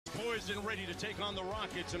poised and ready to take on the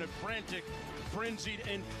Rockets in a frantic, frenzied,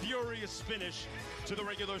 and furious finish to the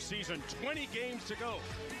regular season. 20 games to go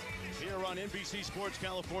here on NBC Sports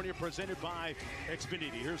California, presented by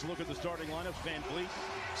Xfinity. Here's a look at the starting lineup. Van Vliet,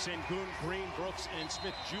 Sengun, Green, Brooks, and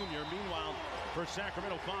Smith Jr. Meanwhile, for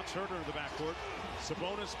Sacramento, Fox, Huerter in the backcourt,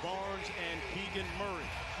 Sabonis, Barnes, and Keegan Murray.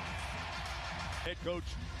 Head coach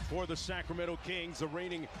for the Sacramento Kings, the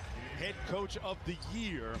reigning head coach of the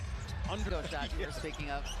year. Under shot you're speaking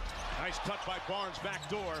of. Nice cut by Barnes, back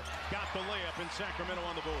door. Got the layup, and Sacramento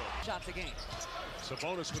on the board. Shots a game.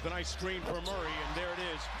 Sabonis with a nice screen for Murray, and there it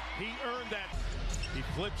is. He earned that. He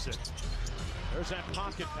flips it. There's that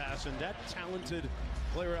pocket pass, and that talented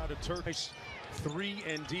player out of Turkey.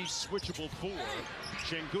 3-and-D switchable 4.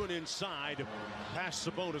 Sengun inside, past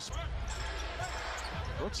Sabonis.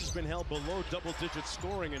 Brooks has been held below double-digit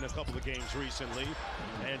scoring in a couple of games recently,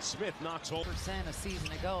 and Smith knocks home. % a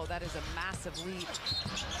season ago. That is a massive lead.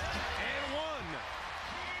 And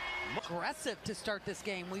one. Aggressive to start this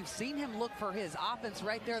game. We've seen him look for his offense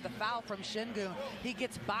right there. The foul from Sengun. He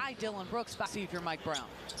gets by Dylan Brooks. See if you're Mike Brown.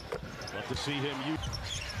 Love to see him.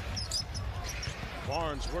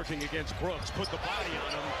 Barnes working against Brooks. Put the body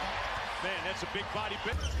on him. Man, that's a big body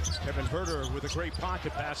bit. Kevin Huerter with a great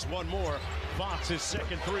pocket pass. One more. Fox, his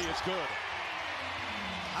second three is good.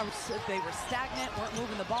 They were stagnant, weren't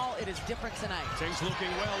moving the ball. It is different tonight. Things looking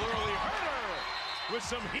well early. Huerter with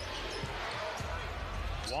some heat.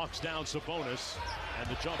 Walks down Sabonis, and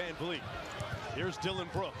the jump. Van Vliet. Here's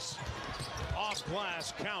Dylan Brooks. Off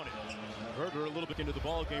glass, counted. Huerter a little bit into the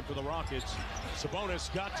ball game for the Rockets.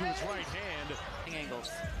 Sabonis got to his right hand.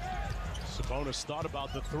 Angles. Sabonis thought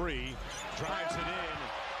about the three, drives it in,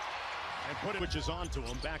 and put it, which is onto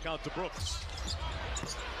him. Back out to Brooks.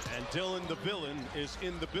 And Dylan, the villain, is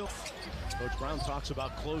in the build. Coach Brown talks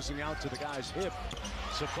about closing out to the guy's hip.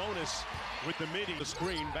 Sabonis with the midi, the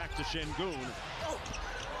screen, back to Sengun.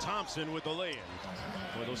 Thompson with the lay-in.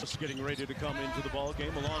 Well, those are getting ready to come into the ball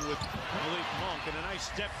game, along with Malik Monk, and a nice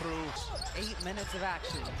step through. 8 minutes of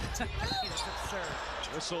action. It's absurd.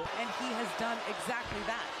 Whistle. And he has done exactly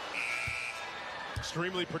that.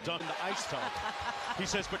 Extremely productive in the ice talk. He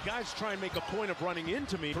says, but guys try and make a point of running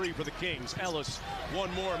into me. 3 for the Kings. Ellis,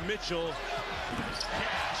 one more. Mitchell.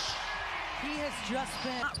 Cash. He has just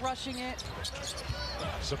been not rushing it.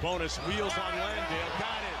 Sabonis wheels on Landale.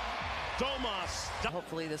 Got it. Domas.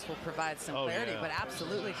 Hopefully this will provide some clarity, but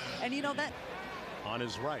absolutely. And you know that. On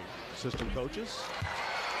his right, assistant coaches.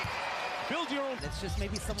 Build your own. It's just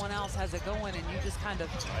maybe someone else has it going, and you just kind of,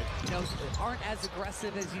 aren't as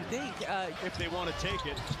aggressive as you think. If they want to take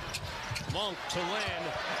it. Monk to land.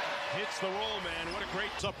 Hits the roll man. What a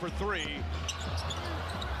great up for 3.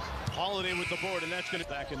 Holiday with the board, and that's going to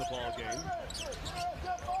back in the ball game.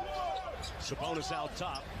 Sabonis out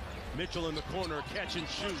top. Mitchell in the corner, catch and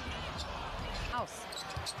shoot. House.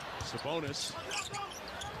 Sabonis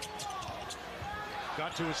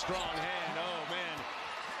got to a strong hand. Oh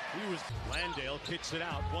man, he was. Landale kicks it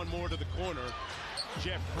out. One more to the corner.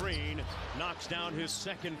 Jeff Green knocks down his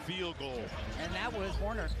second field goal. And that was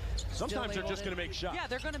Warner. Sometimes they're just going to make shots. Yeah,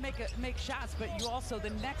 they're going to make shots, but you also, the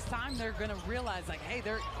next time they're going to realize, like, hey,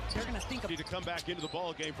 they're going to think of. To come back into the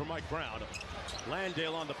ball game for Mike Brown.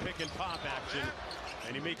 Landale on the pick and pop action,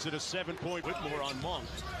 and he makes it a 7-point. Whitmore on Monk.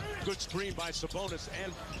 Good screen by Sabonis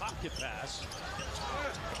and pocket pass.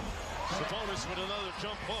 Sabonis with another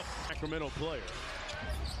jump hook. Sacramento player.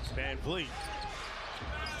 Van Vliet.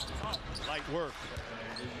 Light work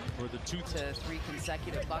for the 2 to 3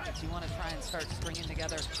 consecutive buckets. You want to try and start stringing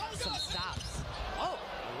together some stops. Oh!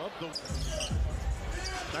 I love the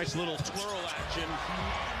nice little twirl action.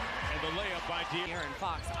 And the layup by Aaron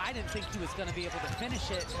Fox. I didn't think he was going to be able to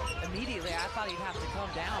finish it immediately. I thought he'd have to come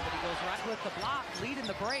down, but he goes right with the block, leading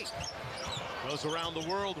the break. Goes around the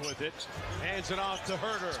world with it. Hands it off to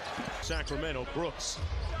Huerter. Sacramento, Brooks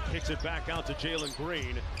kicks it back out to Jalen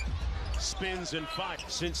Green. Spins and fight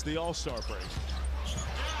since the All-Star break.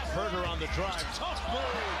 Huerter on the drive. Tough move.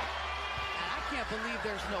 And I can't believe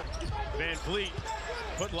there's no. Van Vliet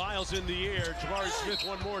put Lyles in the air. Jabari Smith,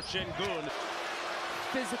 one more. Sengun.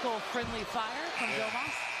 Physical, friendly fire from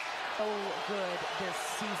Domas. So good this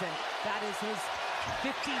season. That is his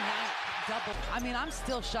 59th double. I mean, I'm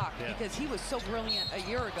still shocked because he was so brilliant a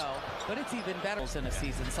year ago, but it's even better in a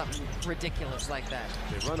season, something ridiculous like that.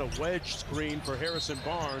 They run a wedge screen for Harrison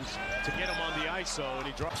Barnes to get him on the ISO, and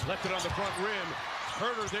he left it on the front rim.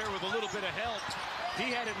 Huerter there with a little bit of help.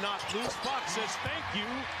 He had it knocked loose. Fox says thank you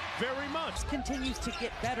very much. Continues to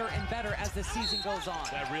get better and better as the season goes on.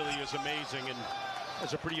 That really is amazing, and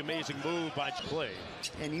that's a pretty amazing move by Clay.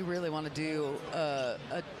 And you really want to do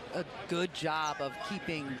a good job of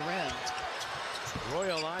keeping rim.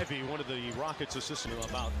 Royal Ivy, one of the Rockets' assistants,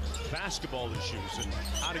 about basketball issues and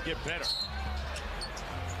how to get better.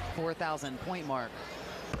 4,000 point mark.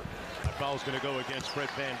 That foul's going to go against Fred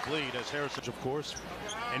VanVleet, as Harrison, of course,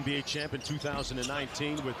 NBA champ in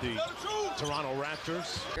 2019 with the Toronto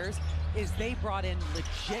Raptors. Is they brought in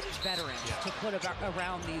legit veterans to put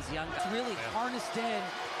around these young guys. Really harnessed in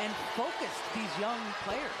and focused these young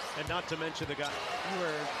players. And not to mention the guy. You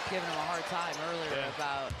were giving him a hard time earlier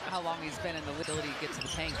about how long he's been in the ability to get to the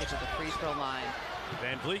paint, get to the free throw line.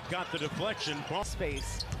 VanVleet got the deflection.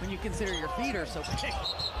 Space when you consider your feet are so big.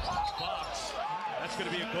 Fox. That's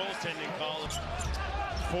going to be a goaltending call.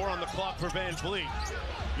 4 on the clock for VanVleet.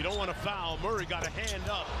 You don't want to foul. Murray got a hand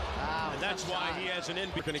up. Wow, and that's why he has an in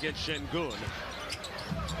against Şengün.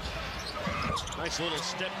 Nice little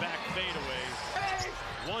step back fadeaway.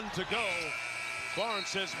 1 to go. Barnes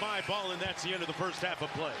says my ball, and that's the end of the first half of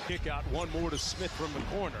play. Kick out, 1 more to Smith from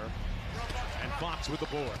the corner. And Fox with the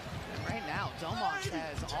board. Right now, Domas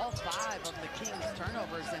has all 5 of the Kings'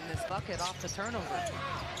 turnovers in this bucket off the turnover.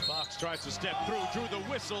 Fox tries to step through, drew the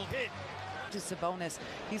whistle, hit. To Sabonis,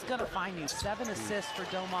 he's going to find you 7 assists for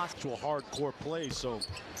Domas. To a hardcore play, so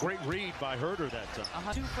great read by Herter that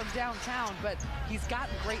time. 2 from downtown, but he's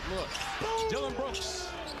gotten great looks. Dillon Brooks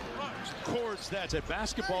records that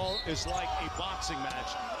basketball is like a boxing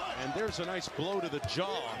match, and there's a nice blow to the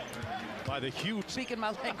jaw by the huge. Speaking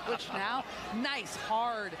my language now, nice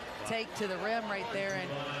hard take to the rim right there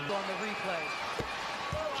and on the replay.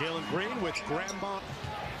 Jalen Green with Grandma.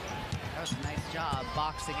 That was a nice job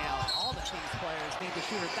boxing out. All the Kings players need the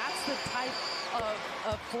shooter. That's the type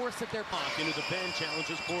of force that they're into the fan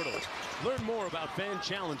challenges portal. Learn more about fan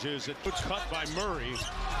challenges at cut by Murray.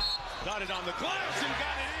 Got it on the glass and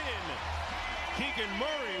got it in. Keegan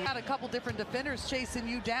Murray. Got a couple different defenders chasing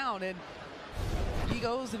you down, and he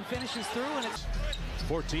goes and finishes through, and it's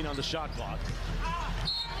 14 on the shot clock.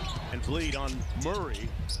 And bleed on Murray.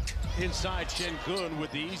 Inside Şengün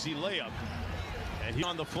with the easy layup. And he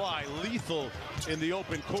on the fly, lethal in the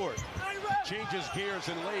open court. Changes gears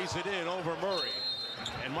and lays it in over Murray.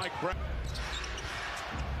 And Mike Brown.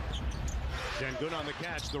 Şengün on the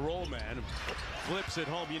catch, the roll man. Flips it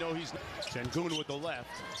home, you know he's... Şengün with the left.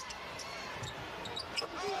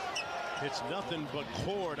 It's nothing but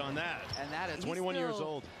cord on that. And that is 21 years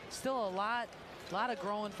old. Still a lot of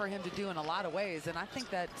growing for him to do in a lot of ways, and I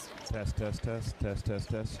think that's... Test.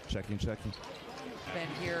 Checking. Been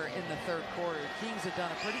here in the third quarter. Kings have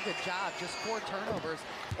done a pretty good job, just 4 turnovers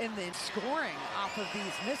in the scoring off of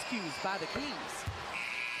these miscues by the Kings.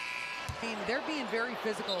 I mean, they're being very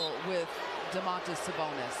physical with Domantas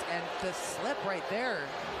Sabonis, and the slip right there.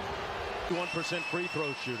 1% free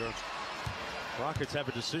throw shooter. Rockets have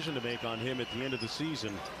a decision to make on him at the end of the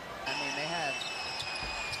season. I mean, they have.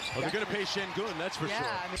 Well, they're going to pay Şengün, that's for sure.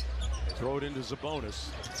 I mean, throw it into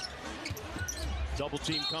Sabonis. Double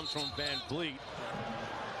team comes from VanVleet.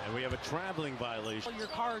 And we have a traveling violation. Your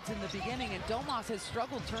cards in the beginning, and Domas has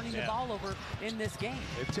struggled turning the ball over in this game.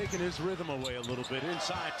 They've taken his rhythm away a little bit.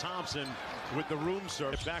 Inside Thompson with the room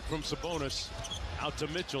serve. Back from Sabonis out to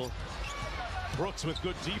Mitchell. Brooks with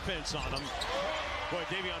good defense on him. Boy,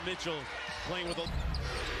 Davion Mitchell playing with a...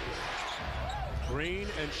 Green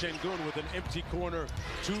and Şengün with an empty corner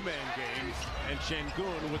 2-man game. And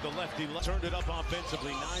Şengün with the lefty turned it up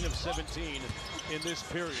offensively. 9 of 17 in this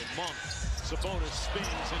period. Monk. Sabonis spins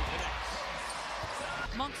and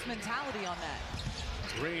connects. Monk's mentality on that.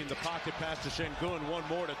 Green, the pocket pass to Şengün, 1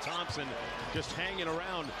 more to Thompson, just hanging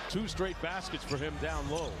around. 2 straight baskets for him down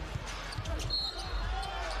low.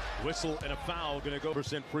 Whistle and a foul, going to go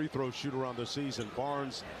 % free throw shooter on the season.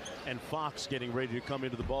 Barnes and Fox getting ready to come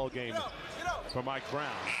into the ball game for Mike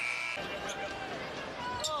Brown.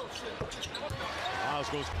 Lyles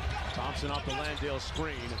goes, Thompson off the Landale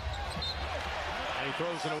screen, and he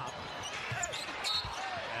throws it up.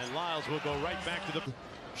 And Lyles will go right back to the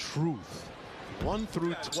truth. 1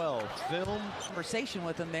 through 12. Film conversation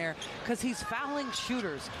with him there because he's fouling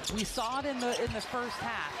shooters. We saw it in the first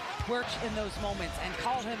half. Works in those moments and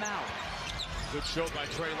call him out. Good show by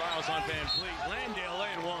Trey Lyles on VanVleet. Landale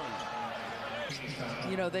and 1.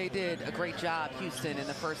 You know, they did a great job, Houston, in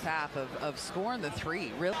the first half of scoring the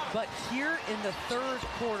 3. Really, but here in the third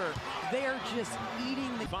quarter, they're just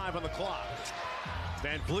eating the 5 on the clock.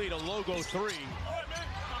 VanVleet a logo 3.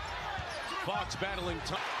 Fox battling.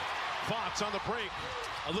 Fox on the break.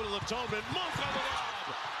 A little atonement. Monk on the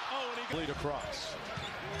lob. Oh, and he lead across.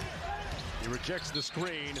 He rejects the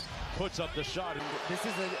screen, puts up the shot. This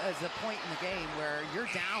is a point in the game where you're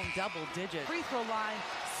down double digits. Free throw line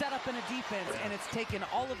set up in a defense, and it's taken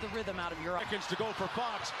all of the rhythm out of your... Seconds to go for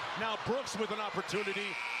Fox. Now Brooks with an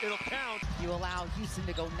opportunity. It'll count. You allow Houston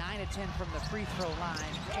to go 9 of 10 from the free throw line,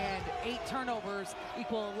 and 8 turnovers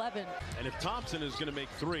equal 11. And if Thompson is going to make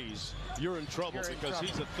threes, you're in trouble because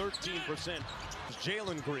he's at 13%.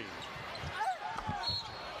 Jalen Green.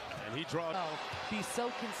 And he draws. Oh, be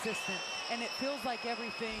so consistent, and it feels like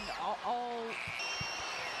everything all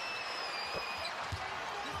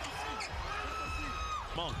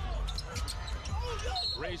Monk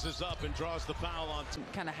raises up and draws the foul on.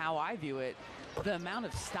 Kind of how I view it. The amount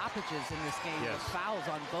of stoppages in this game, yes. with fouls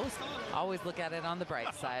on both. Always look at it on the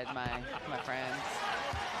bright side, my friends.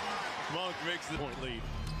 Monk makes the point lead.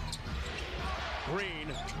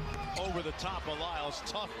 Green over the top of Lyles,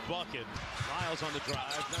 tough bucket. Lyles on the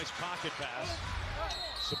drive, nice pocket pass.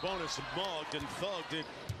 Sabonis mugged and thugged it.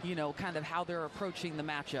 You know, kind of how they're approaching the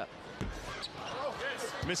matchup.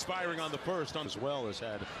 Misfiring on the first, as well as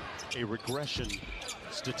had a regression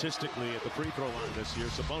statistically at the free throw line this year.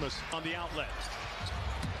 Sabonis on the outlet.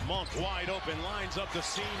 Monk wide open, lines up the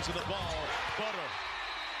seams of the ball. Butter.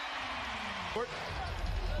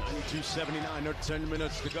 92-79, no 10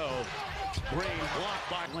 minutes to go. Green blocked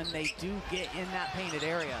by... When they do get in that painted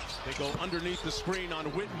area. They go underneath the screen on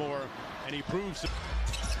Whitmore, and he proves it.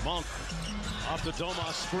 Monk off the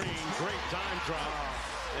Domas screen, great dime drop.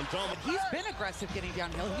 And Domas... He's been aggressive getting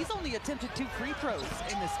downhill. He's only attempted 2 free throws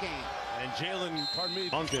in this game. And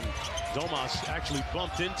Monk and Domas actually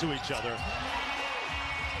bumped into each other.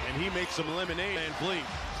 And he makes some lemonade. And Vliet.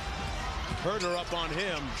 Herter up on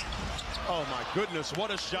him. Oh my goodness,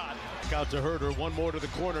 what a shot. Out to Herter, one more to the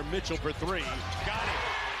corner. Mitchell for 3. Got it.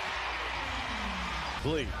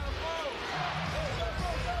 Vliet.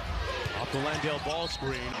 Off the Landale ball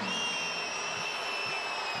screen.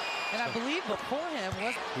 And I believe before him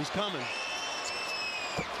was... He's coming.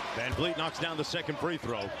 Van Vliet knocks down the second free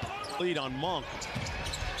throw. Lead on Monk.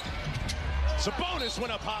 Sabonis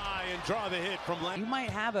went up high and draw the hit from Landale. You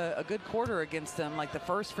might have a good quarter against them, like the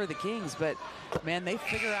first for the Kings, but man, they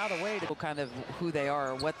figure out a way to kind of who they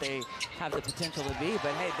are, what they have the potential to be.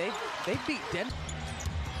 But hey, they beat Denver.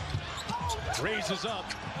 Raises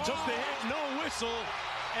up, took the hit, no whistle,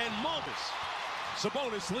 and Monk.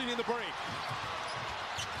 Sabonis leading the break.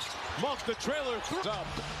 Monk, the trailer, throws up.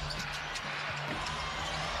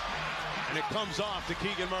 And it comes off to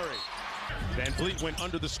Keegan Murray. Van Vliet went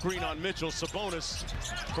under the screen on Mitchell. Sabonis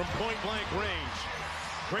from point-blank range.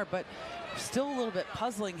 But still a little bit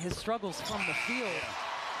puzzling, his struggles from the field.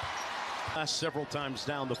 Last several times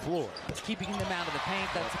down the floor. It's keeping them out of the paint.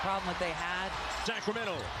 That's the problem that they had.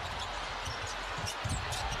 Sacramento.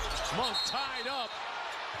 Monk tied up.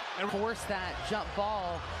 And force that jump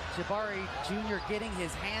ball. Jabari Jr. getting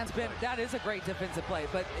his hands bent. That is a great defensive play,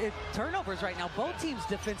 but turnovers right now. Both teams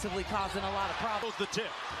defensively causing a lot of problems. The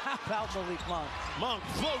tip. How about Malik Monk? Monk,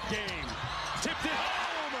 float game. Tipped it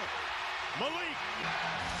home. Malik.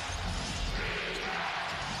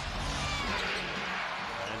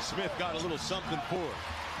 And Smith got a little something for it.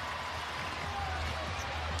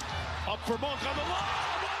 Up for Monk on the line.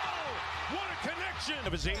 Whoa! What a connection.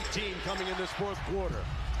 Of his 18 coming in this fourth quarter.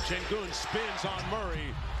 Şengün spins on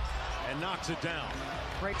Murray and knocks it down.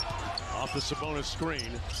 Great. Off the Sabonis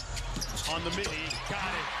screen. On the midi. Got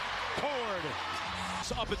it. Poured.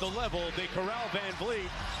 Up at the level. They corral Van Vliet.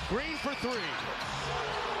 Green for 3.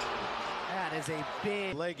 That is a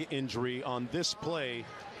big leg injury on this play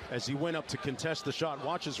as he went up to contest the shot.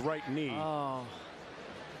 Watch his right knee. Oh.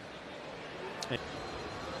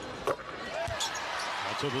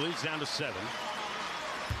 So the lead's down to 7.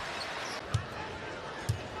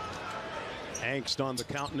 Angst on the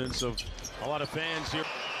countenance of a lot of fans here.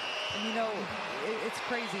 And you know, it's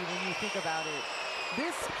crazy when you think about it.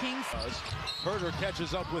 This Kings... Herter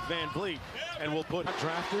catches up with Van Vliet and will put...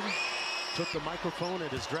 Drafted, took the microphone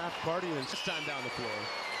at his draft party and this time down the floor.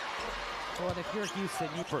 Well, if you're Houston,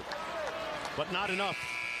 you... But not enough.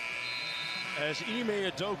 As Ime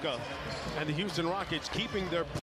Udoka and the Houston Rockets keeping their...